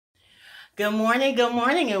Good morning,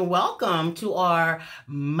 and welcome to our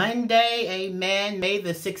Monday, amen, May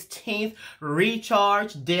the 16th,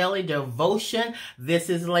 Recharge Daily Devotion. This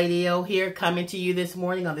is Lady O here coming to you this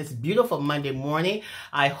morning on this beautiful Monday morning.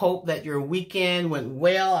 I hope that your weekend went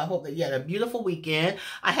well. I hope that you had a beautiful weekend.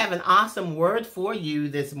 I have an awesome word for you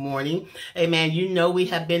this morning. Amen. You know we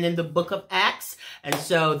have been in the book of Acts, and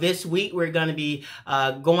so this week we're going to be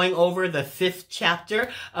going over the 5th chapter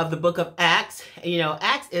of the book of Acts. You know,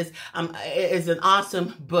 Acts is an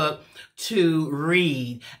awesome book to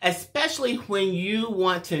read, especially when you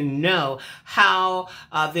want to know how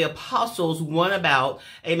the apostles went about,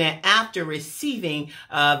 amen, after receiving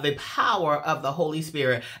the power of the Holy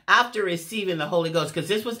Spirit, after receiving the Holy Ghost, because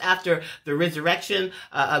this was after the resurrection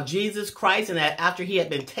of Jesus Christ and after he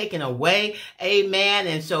had been taken away, amen,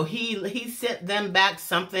 and so he sent them back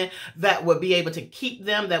something that would be able to keep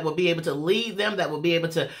them, that would be able to lead them, that would be able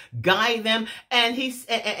to guide them, and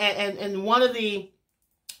one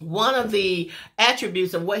of the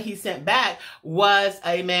attributes of what he sent back was,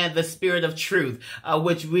 amen, the Spirit of truth,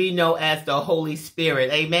 which we know as the Holy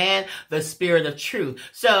Spirit, amen, the Spirit of truth.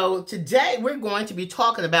 So today we're going to be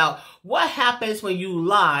talking about what happens when you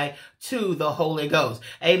lie to the Holy Ghost,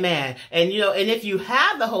 amen. And and if you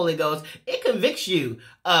have the Holy Ghost, it convicts you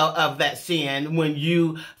of that sin when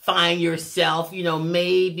you find yourself,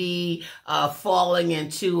 maybe falling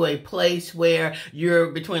into a place where you're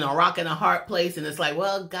between a rock and a hard place, and it's like,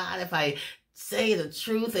 well, God, if I say the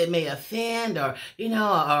truth, it may offend, or if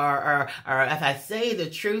I say the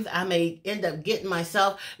truth, I may end up getting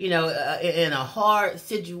myself, in a hard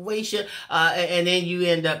situation, and then you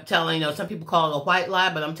end up telling, some people call it a white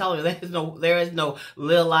lie, but I'm telling you, there is no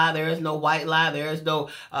little lie, there is no white lie, there is no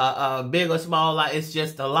big or small lie. It's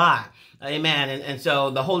just a lie. Amen. And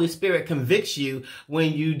so the Holy Spirit convicts you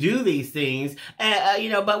when you do these things.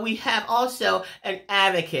 But we have also an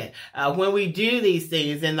advocate. When we do these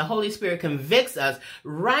things and the Holy Spirit convicts us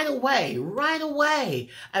right away,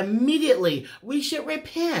 immediately, we should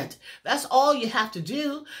repent. That's all you have to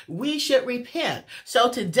do. We should repent. So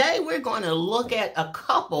today we're going to look at a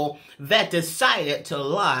couple that decided to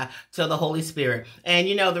lie to the Holy Spirit. And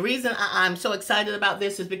the reason I'm so excited about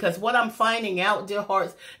this is because what I'm finding out, dear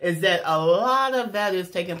hearts, is that a lot of that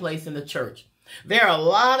is taking place in the church. There are a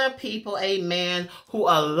lot of people, amen, who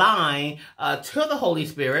are lying to the Holy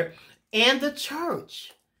Spirit and the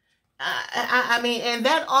church. And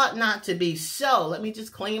that ought not to be so. Let me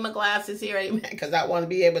just clean my glasses here, amen, because I want to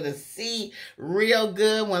be able to see real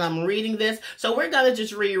good when I'm reading this. So we're going to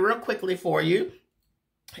just read real quickly for you.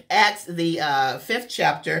 Acts, the 5th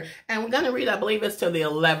chapter, and we're going to read, I believe it's to the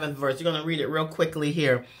 11th verse. You're going to read it real quickly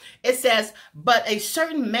here. It says, "But a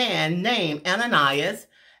certain man named Ananias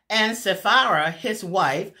and Sapphira, his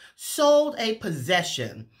wife, sold a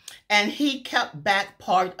possession, and he kept back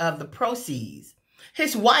part of the proceeds.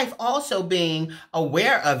 His wife also being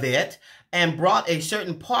aware of it, and brought a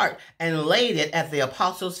certain part and laid it at the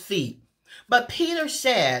apostles' feet. But Peter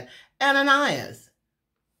said, Ananias,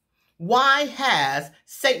 why has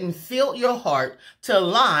Satan filled your heart to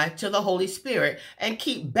lie to the Holy Spirit and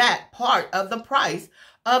keep back part of the price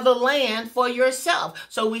of the land for yourself?"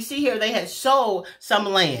 So we see here they had sold some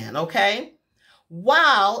land, okay?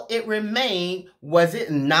 "While it remained, was it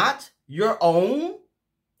not your own?"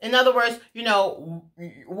 In other words,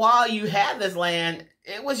 while you had this land,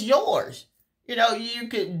 it was yours. You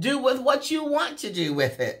could do with what you want to do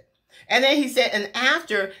with it. And then he said, "And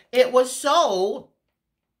after it was sold,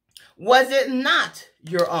 was it not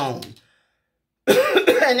your own?"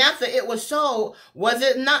 And after it was sold, was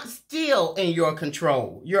it not still in your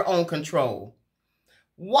control, your own control?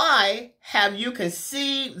 Why have you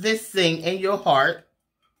conceived this thing in your heart?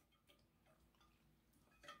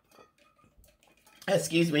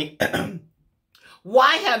 Excuse me.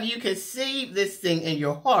 Why have you conceived this thing in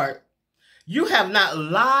your heart? You have not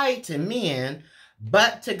lied to men,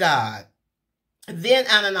 but to God." Then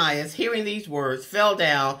Ananias, hearing these words, fell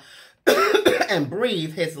down and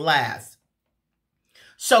breathed his last.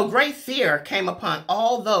 So great fear came upon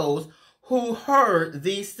all those who heard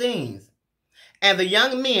these things. And the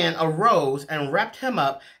young men arose and wrapped him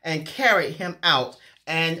up and carried him out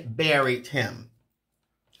and buried him.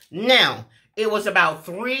 Now, it was about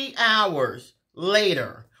 3 hours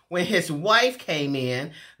later when his wife came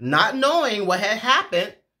in, not knowing what had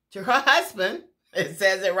happened to her husband. It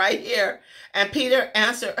says it right here. And Peter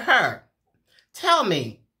answered her, "Tell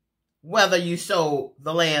me whether you sold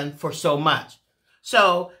the land for so much."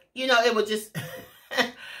 So, it was just,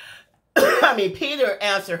 Peter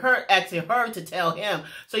answered her, asking her to tell him.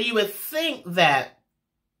 So you would think that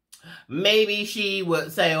maybe she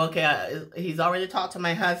would say, okay, he's already talked to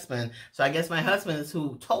my husband, so I guess my husband is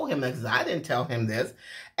who told him this, because I didn't tell him this.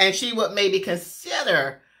 And she would maybe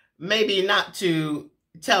consider maybe not to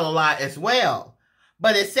tell a lie as well.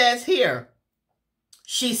 But it says here,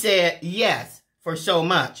 she said yes for so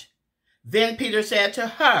much. Then Peter said to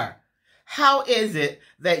her, how is it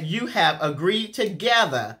that you have agreed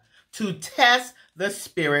together to test the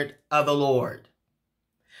Spirit of the Lord?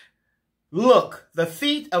 Look, the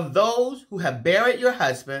feet of those who have buried your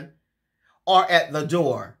husband are at the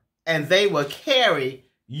door, and they will carry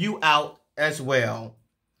you out as well.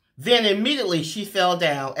 Then immediately she fell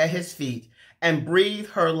down at his feet and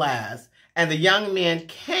breathed her last. And the young men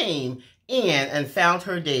came in and found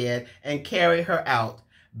her dead and carried her out,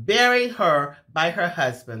 buried her by her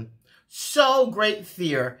husband. So great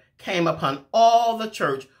fear came upon all the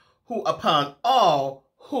church, upon all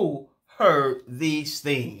who heard these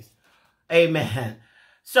things. Amen.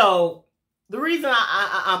 So the reason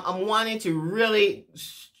I'm wanting to really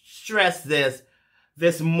stress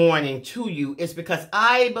this morning to you is because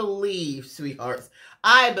I believe, sweethearts,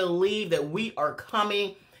 I believe that we are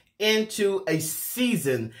coming into a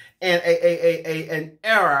season and an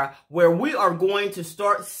era where we are going to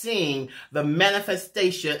start seeing the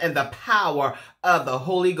manifestation and the power of the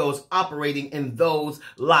Holy Ghost operating in those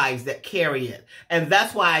lives that carry it. And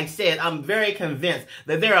that's why I said I'm very convinced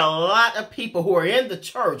that there are a lot of people who are in the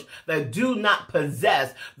church that do not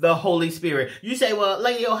possess the Holy Spirit. You say, well,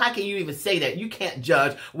 Lady O, how can you even say that? You can't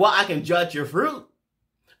judge. Well, I can judge your fruit.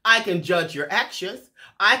 I can judge your actions.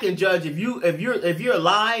 I can judge if you're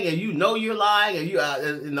lying and you know you're lying, and you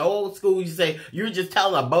in the old school you say you're just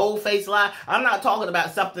telling a bold-faced lie. I'm not talking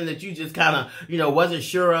about something that you just kind of wasn't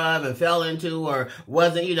sure of and fell into, or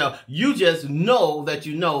wasn't you just know that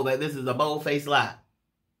this is a bold-faced lie.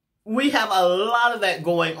 We have a lot of that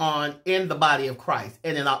going on in the body of Christ,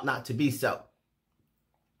 and it ought not to be so.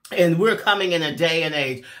 And we're coming in a day and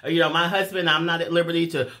age. My husband, I'm not at liberty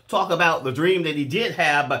to talk about the dream that he did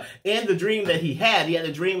have, but in the dream that he had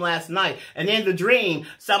a dream last night. And in the dream,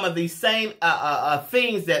 some of these same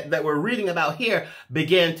things that we're reading about here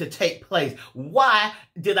began to take place. Why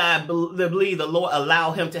did I believe the Lord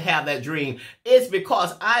allow him to have that dream? It's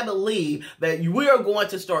because I believe that we are going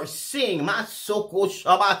to start seeing the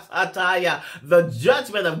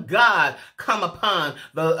judgment of God come upon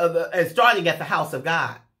and starting at the house of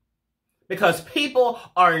God. Because people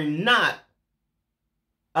are not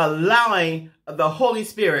allowing the Holy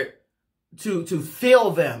Spirit to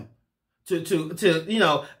fill them. When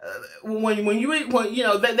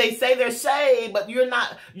they say they're saved, but you're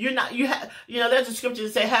not, there's a scripture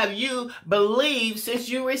that say, have you believed since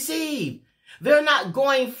you received? They're not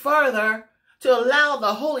going further to allow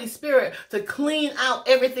the Holy Spirit to clean out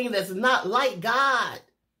everything that's not like God.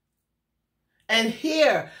 And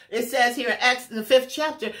here, it says here in Acts, the 5th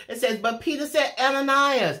chapter, it says, but Peter said,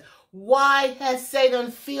 Ananias, why has Satan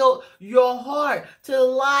filled your heart to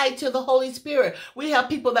lie to the Holy Spirit? We have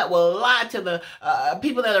people that will lie to the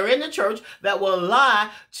people that are in the church, that will lie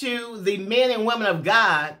to the men and women of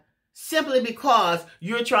God simply because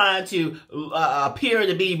you're trying to appear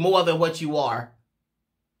to be more than what you are.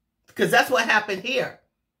 Because that's what happened here.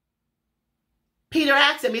 Peter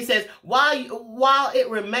asked him, he says, while it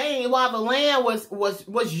remained, while the land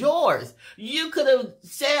was yours, you could have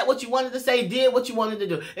said what you wanted to say, did what you wanted to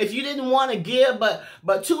do. If you didn't want to give but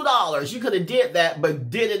 $2, you could have did that, but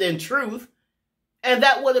did it in truth. And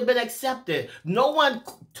that would have been accepted. No one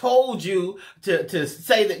told you to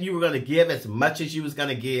say that you were going to give as much as you was going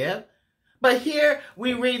to give. But here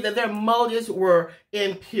we read that their motives were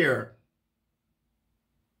impure.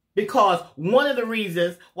 Because one of the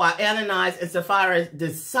reasons why Ananias and Sapphira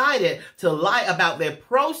decided to lie about their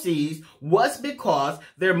proceeds was because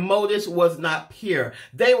their motives was not pure.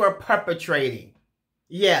 They were perpetrating.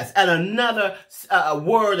 Yes, and another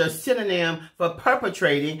word or synonym for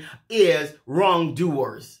perpetrating is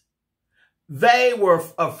wrongdoers. They were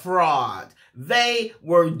a fraud. They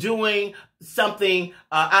were doing something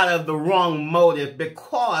out of the wrong motive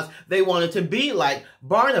because they wanted to be like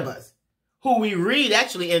Barnabas, who we read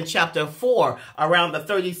actually in chapter 4, around the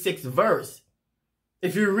 36th verse.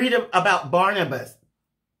 If you read about Barnabas,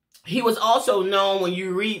 he was also known, when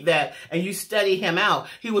you read that and you study him out,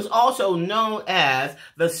 he was also known as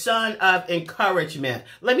the son of encouragement.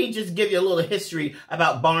 Let me just give you a little history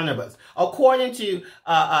about Barnabas. According to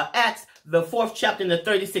Acts, the 4th chapter and the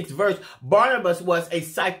 36th verse, Barnabas was a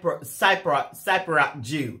Cypriot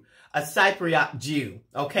Jew. A Cypriot Jew,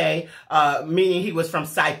 okay? Meaning he was from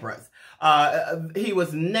Cyprus. He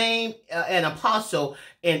was named an apostle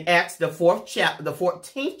in Acts, the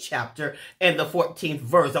 14th chapter, and the 14th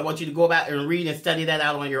verse. I want you to go back and read and study that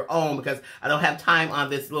out on your own, because I don't have time on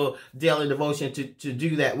this little daily devotion to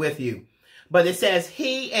do that with you. But it says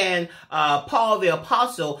he and Paul the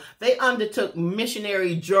apostle, they undertook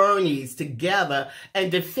missionary journeys together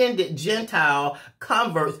and defended Gentile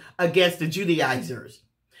converts against the Judaizers.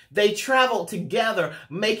 They traveled together,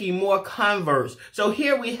 making more converts. So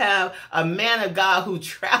here we have a man of God who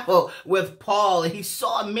traveled with Paul, and he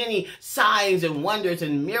saw many signs and wonders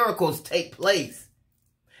and miracles take place.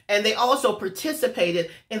 And they also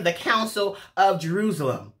participated in the Council of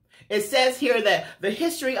Jerusalem. It says here that the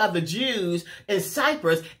history of the Jews in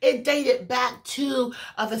Cyprus, it dated back to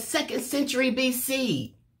the 2nd century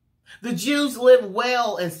BC. The Jews lived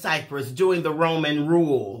well in Cyprus during the Roman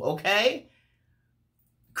rule, okay?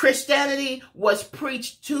 Christianity was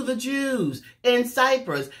preached to the Jews in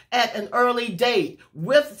Cyprus at an early date,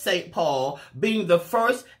 with St. Paul being the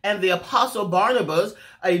first and the Apostle Barnabas,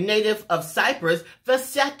 a native of Cyprus, the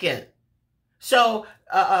second. So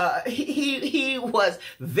he was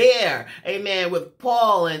there, amen, with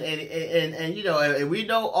Paul, and you know, and we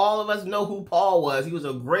know, all of us know who Paul was. He was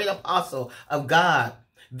a great apostle of God.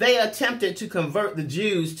 They attempted to convert the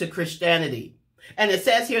Jews to Christianity. And it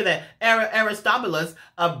says here that Aristobulus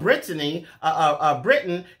of Britain,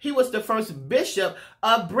 he was the first bishop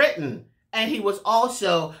of Britain. And he was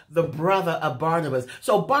also the brother of Barnabas.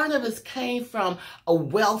 So Barnabas came from a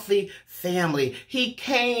wealthy family. He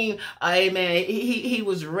came, amen, he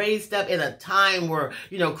was raised up in a time where,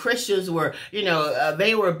 you know, Christians were, you know,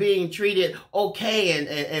 they were being treated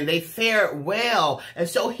okay, and they fared well. And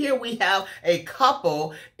so here we have a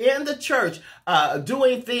couple in the church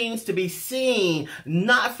doing things to be seen,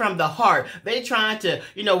 not from the heart. They trying to,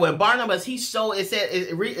 you know, when Barnabas, he sold, it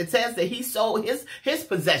says that he sold his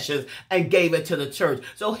possessions and gave it to the church.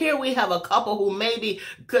 So here we have a couple who maybe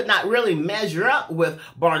could not really measure up with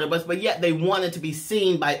Barnabas, but yet they wanted to be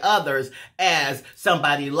seen by others as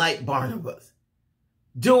somebody like Barnabas,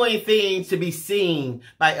 doing things to be seen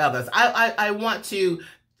by others. I want to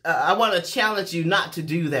challenge you not to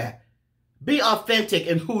do that. Be authentic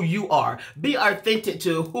in who you are. Be authentic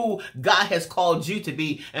to who God has called you to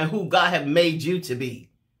be and who God has made you to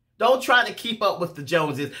be. Don't try to keep up with the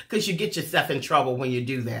Joneses, because you get yourself in trouble when you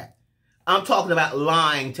do that. I'm talking about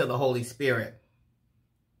lying to the Holy Spirit.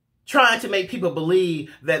 Trying to make people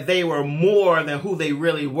believe that they were more than who they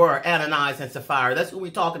really were, Ananias and Sapphira. That's what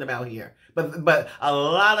we're talking about here. But a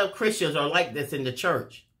lot of Christians are like this in the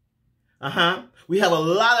church. We have a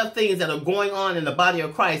lot of things that are going on in the body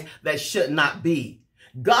of Christ that should not be.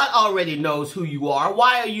 God already knows who you are.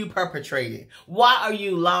 Why are you perpetrating? Why are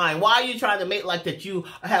you lying? Why are you trying to make like that you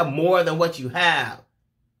have more than what you have?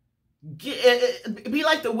 Be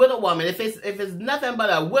like the widow woman. If it's nothing but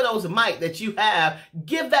a widow's mite that you have,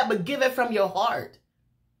 give that, but give it from your heart.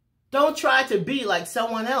 Don't try to be like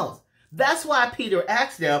someone else. That's why Peter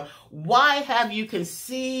asked them, why have you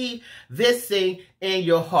conceived this thing in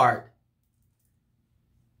your heart?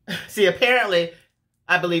 See, apparently,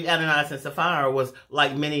 I believe Ananias and Sapphira was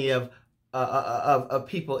like many of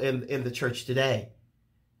people in the church today.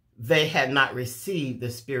 They had not received the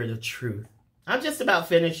spirit of truth. I'm just about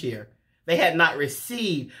finished here. They had not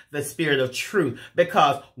received the spirit of truth,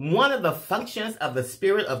 because one of the functions of the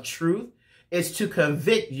spirit of truth is to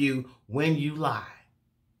convict you when you lie.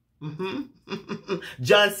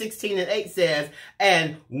 John 16:8 says,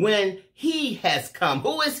 and when he has come,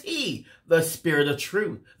 who is he? The Spirit of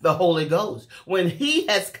truth, the Holy Ghost. When he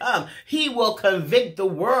has come, he will convict the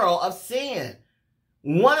world of sin.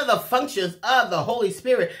 One of the functions of the Holy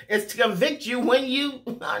Spirit is to convict you when you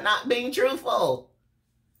are not being truthful.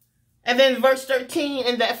 And then verse 13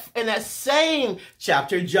 in that same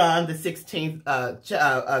chapter, John the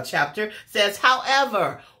 16th chapter, says,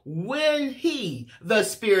 however, when he, the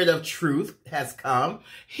Spirit of truth, has come,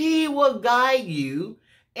 he will guide you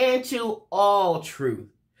into all truth.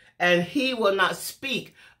 And he will not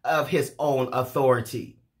speak of his own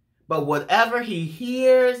authority, but whatever he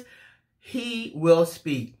hears, he will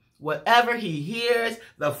speak. Whatever he hears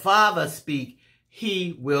the Father speak,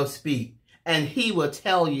 he will speak. And he will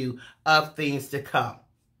tell you of things to come.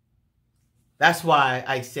 That's why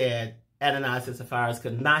I said Ananias and Sapphira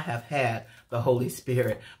could not have had the Holy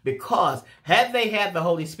Spirit, because had they had the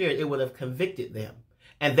Holy Spirit, it would have convicted them,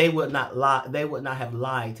 and they would not lie. They would not have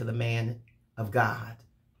lied to the man of God.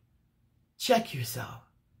 Check yourself.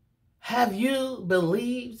 Have you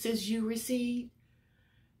believed since you received?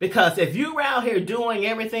 Because if you're around here doing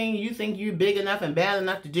everything you think you're big enough and bad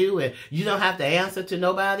enough to do, and you don't have to answer to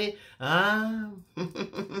nobody,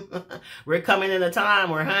 we're coming in a time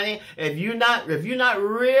where, honey, if you're not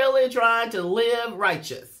really trying to live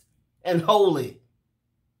righteous and holy,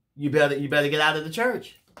 you better get out of the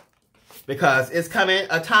church. Because it's coming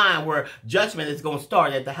a time where judgment is going to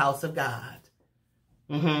start at the house of God.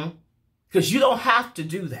 Because you don't have to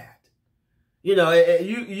do that. You know,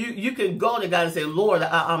 you can go to God and say, Lord,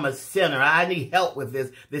 I'm a sinner. I need help with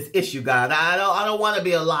this issue, God. I don't want to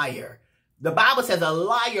be a liar. The Bible says a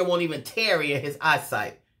liar won't even tarry in his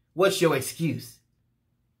eyesight. What's your excuse?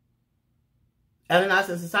 Ananias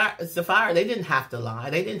and Sapphira, they didn't have to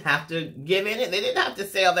lie. They didn't have to give in it. They didn't have to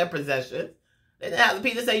sell their possessions. They didn't have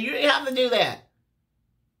Peter say, you didn't have to do that.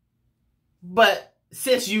 But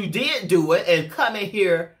since you did do it and come in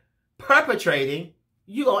here perpetrating,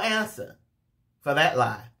 you're going to answer for that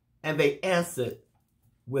lie. And they answered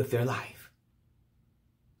with their life.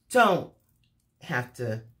 Don't have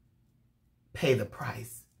to pay the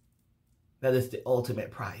price. That is the ultimate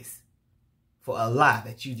price for a lie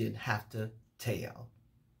that you didn't have to tell.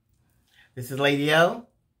 This is Lady O,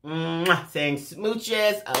 saying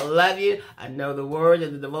smooches. I love you. I know the word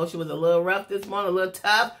of the devotion was a little rough this morning, a little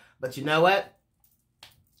tough. But you know what?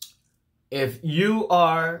 If you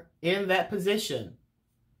are in that position,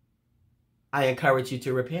 I encourage you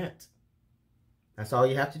to repent. That's all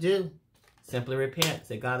you have to do. Simply repent.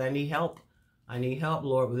 Say, God, I need help. I need help,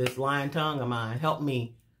 Lord, with this lying tongue of mine. Help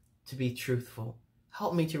me to be truthful.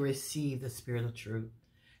 Help me to receive the spirit of truth.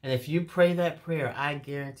 And if you pray that prayer, I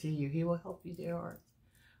guarantee you, he will help you, dear heart.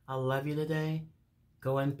 I love you today.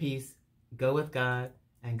 Go in peace. Go with God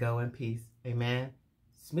and go in peace. Amen.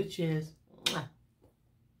 Smooches.